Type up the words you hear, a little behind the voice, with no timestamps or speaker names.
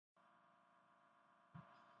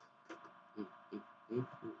Mhm.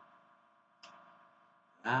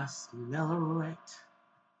 I smell a rat,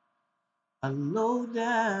 a low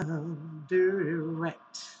down dirty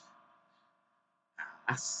rat.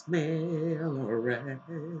 I smell a rat.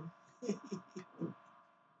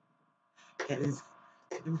 And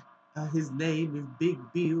his name is Big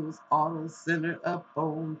Bill's Auto Center up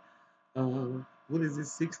on what is it,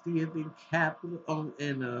 60th and Capitol on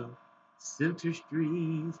and Center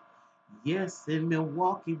Street. Yes, in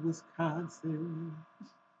Milwaukee, Wisconsin.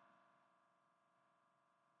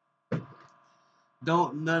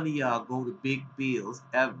 Don't none of y'all go to Big Bill's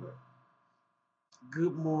ever.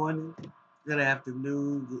 Good morning, good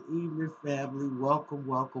afternoon, good evening, family. Welcome,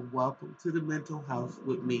 welcome, welcome to the Mental House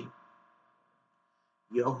with me,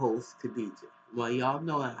 your host, Khadija. Well, y'all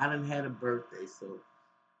know I done had a birthday, so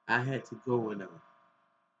I had to go and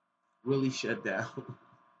really shut down.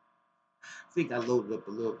 I think I loaded up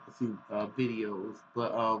a few videos,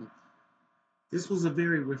 but this was a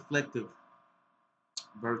very reflective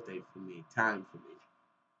birthday for me, time for me,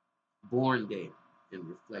 born day and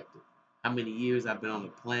reflective. How many years I've been on the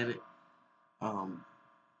planet, um,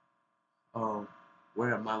 uh,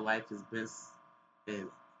 where my life has been, and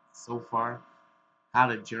so far, how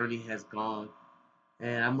the journey has gone,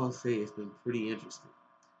 and I must say it's been pretty interesting.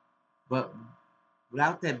 But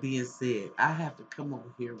without that being said, I have to come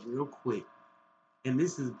over here real quick, and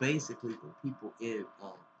this is basically for people in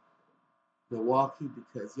Milwaukee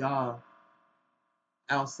because y'all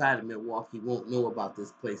outside of Milwaukee won't know about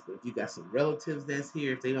this place. But if you got some relatives that's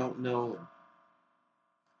here, if they don't know, and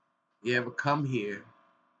you ever come here,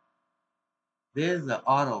 there's an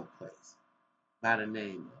auto place by the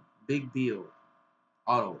name of Big Bill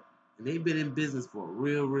Auto. And they've been in business for a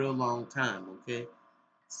real, real long time, okay?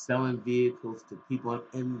 Selling vehicles to people.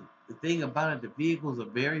 And the thing about it, the vehicles are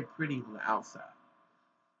very pretty on the outside.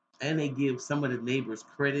 And they give some of the neighbors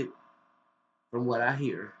credit, from what I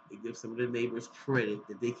hear, they give some of the neighbors credit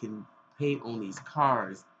that they can pay on these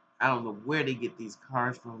cars. I don't know where they get these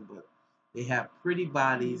cars from, but they have pretty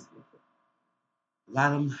bodies. A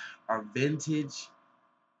lot of them are vintage.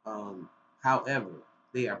 Um, However,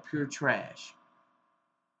 they are pure trash.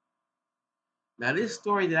 Now, this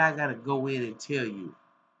story that I gotta go in and tell you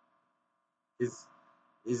is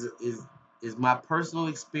is is is my personal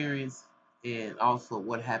experience and also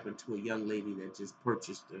what happened to a young lady that just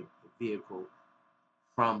purchased a vehicle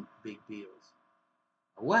from Big Bills.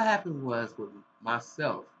 What happened was with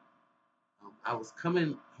myself, I was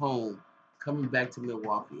coming home, coming back to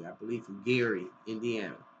Milwaukee, I believe from Gary,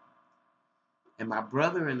 Indiana, and my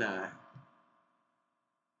brother and I,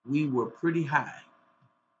 we were pretty high.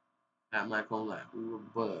 I'm not gonna lie, we were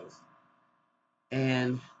buzzed,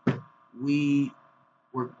 and we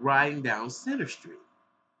were riding down Center Street,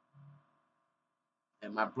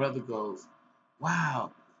 and my brother goes,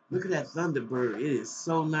 "Wow, look at that Thunderbird! It is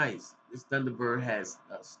so nice. This Thunderbird has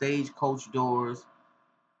stagecoach doors,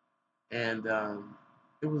 and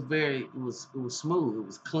it was smooth. It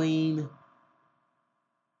was clean,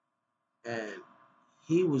 and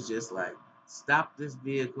he was just like, stop this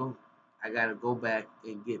vehicle. I gotta go back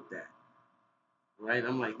and get that. Right?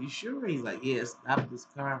 I'm like, you sure? He's like, yeah, stop this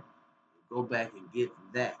car, go back and get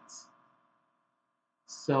that.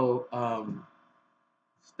 So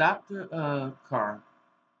stopped the car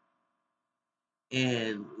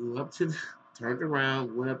and we went up to the, turned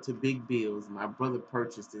around, went up to Big Bills. My brother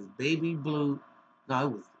purchased this baby blue. No,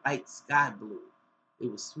 it was light sky blue.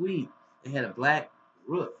 It was sweet. It had a black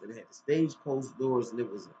roof. It had the stagecoach doors, and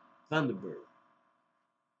it was a Thunderbird.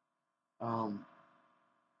 Um,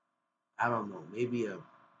 I don't know, maybe a.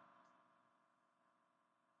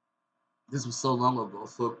 This was so long ago,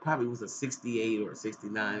 so it probably was a 68 or a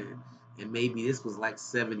 69, and maybe this was like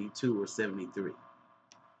 72 or 73.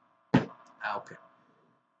 Okay.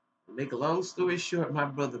 To make a long story short, my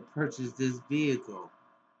brother purchased this vehicle.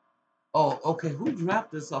 Oh, okay. Who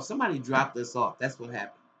dropped us off? Somebody dropped us off. That's what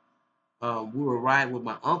happened. We were riding with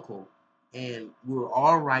my uncle, and we were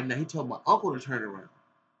all riding. Now he told my uncle to turn around,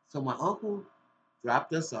 so my uncle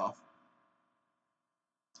dropped us off.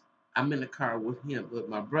 I'm in the car with him, with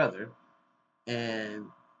my brother, and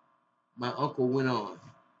my uncle went on.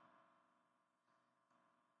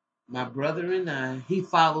 My brother and I, he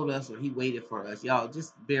followed us or he waited for us. Y'all,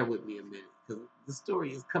 just bear with me a minute because the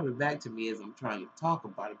story is coming back to me as I'm trying to talk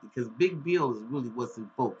about it because Big Bill is really what's in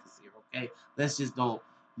focus here, okay? Let's just don't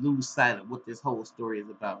lose sight of what this whole story is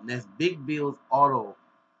about. And that's Big Bill's Auto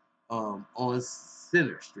on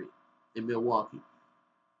Center Street in Milwaukee.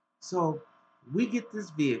 So we get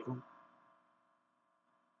this vehicle.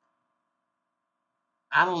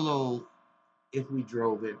 I don't know if we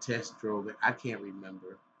drove it, test drove it. I can't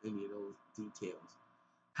remember any of those details.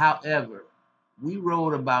 However, We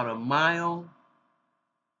rode about a mile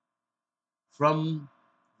from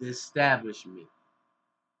the establishment,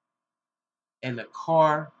 and the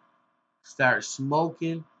car started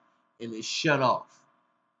smoking and it shut off.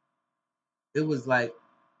 It was like,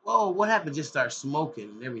 whoa, what happened? Just start smoking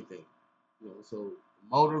and everything. So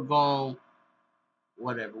motor gone,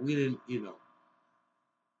 whatever. We didn't.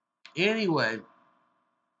 Anyway,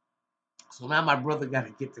 so now my brother got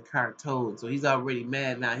to get the car towed. So he's already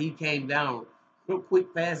mad now. He came down real quick,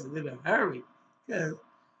 fast, and in a hurry because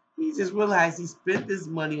he just realized he spent this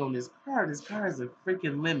money on this car. This car is a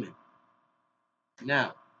freaking lemon.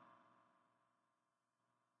 Now,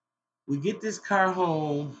 we get this car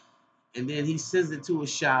home, and then he sends it to a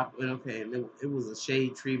shop. And okay, and it was a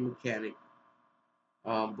shade tree mechanic.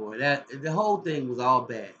 Boy, that the whole thing was all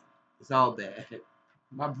bad. It's all bad.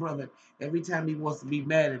 My brother, every time he wants to be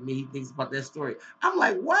mad at me, he thinks about that story. I'm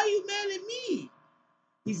like, why are you mad at me?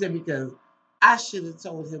 He said, because I should have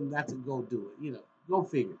told him not to go do it. Go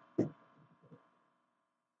figure.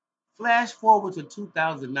 Flash forward to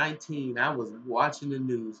 2019. I was watching the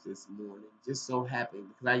news this morning. Just so happened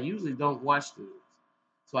because I usually don't watch the news.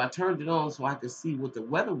 So I turned it on so I could see what the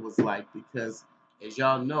weather was like because, as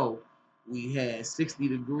y'all know, we had 60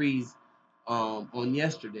 degrees on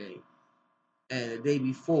yesterday. And the day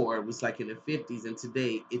before, it was like in the 50s. And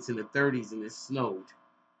today, it's in the 30s and it snowed.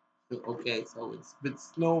 Okay, so it's been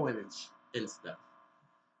snowing and stuff.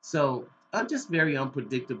 So just very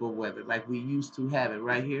unpredictable weather like we used to have it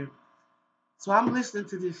right here. So I'm listening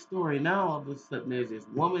to this story. Now all of a sudden there's this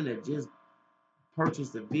woman that just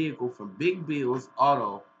purchased a vehicle from Big Bill's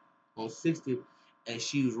Auto on 60, and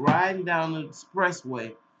she was riding down the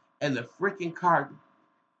expressway, and the freaking car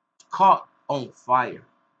caught on fire.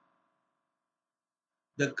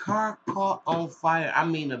 The car caught on fire. I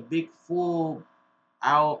mean, a big full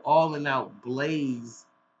out, all and out blaze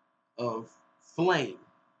of flame.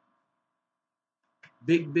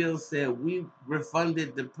 Big Bill said, we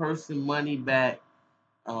refunded the person money back.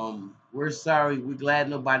 We're sorry. We're glad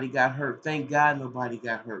nobody got hurt. Thank God nobody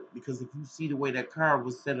got hurt. Because if you see the way that car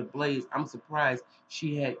was set ablaze, I'm surprised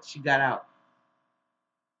she got out.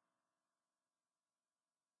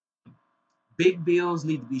 Big bills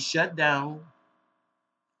need to be shut down.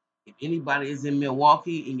 If anybody is in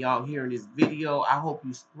Milwaukee and y'all hearing this video, I hope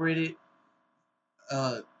you spread it.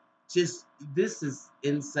 Uh, just this is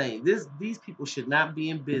insane. These people should not be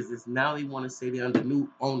in business. Now they want to say they're under new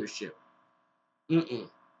ownership. Mm-mm.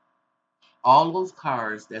 All those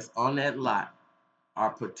cars that's on that lot are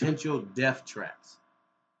potential death traps.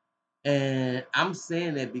 And I'm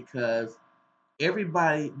saying that because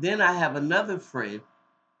everybody, then I have another friend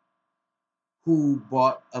who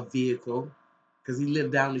bought a vehicle because he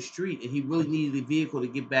lived down the street and he really needed a vehicle to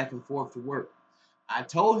get back and forth to work. I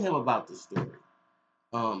told him about the story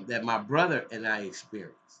that my brother and I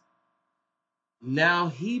experienced. Now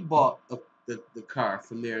he bought the car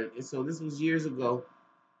from there. And so this was years ago.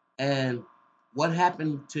 And what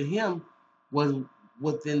happened to him was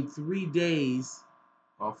within 3 days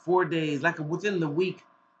or 4 days, like within the week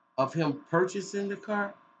of him purchasing the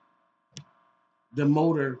car, the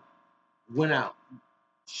motor went out,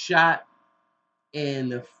 shot,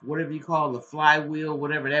 and whatever you call the flywheel,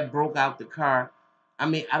 whatever that broke out the car. I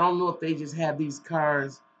mean, I don't know if they just have these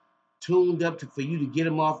cars tuned up for you to get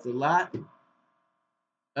them off the lot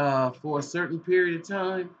for a certain period of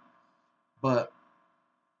time, but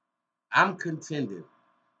I'm contending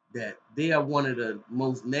that they are one of the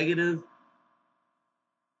most negative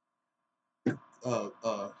uh,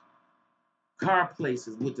 uh, car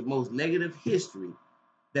places with the most negative history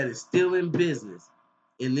that is still in business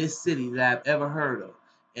in this city that I've ever heard of.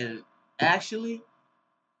 And actually,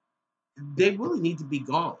 they really need to be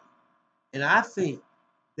gone. And I think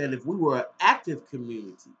that if we were an active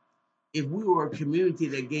community, if we were a community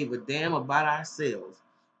that gave a damn about ourselves,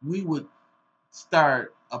 we would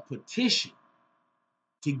start a petition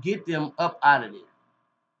to get them up out of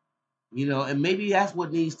there. And maybe that's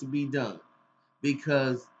what needs to be done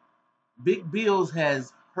because Big Bills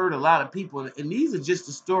has hurt a lot of people, and these are just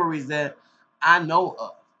the stories that I know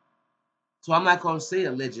of. So I'm not going to say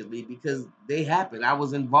allegedly because they happened. I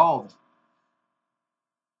was involved.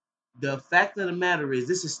 The fact of the matter is,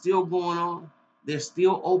 this is still going on. They're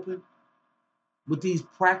still open with these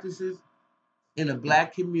practices in a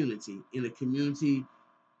black community, in a community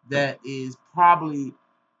that is probably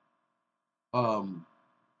um,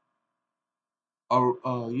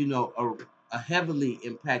 a heavily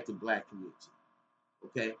impacted black community.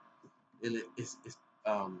 Okay, and it's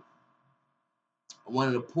one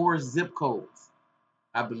of the poorest zip codes,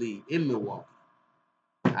 I believe, in Milwaukee.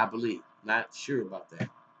 I believe, not sure about that.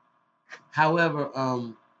 However,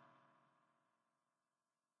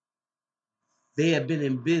 They have been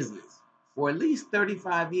in business for at least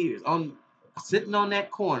 35 years, on sitting on that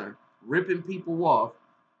corner, ripping people off,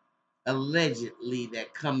 allegedly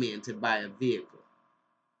that come in to buy a vehicle.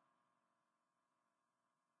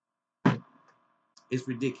 It's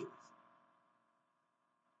ridiculous.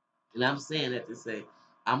 And I'm saying that to say,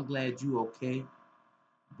 I'm glad you okay,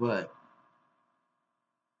 but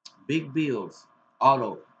Big Bills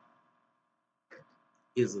Auto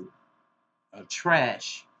is a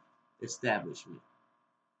trash establishment.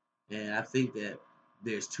 And I think that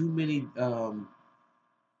there's too many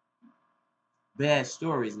bad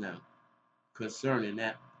stories now concerning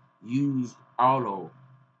that used auto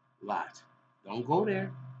lot. Don't go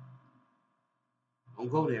there. Don't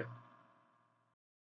go there.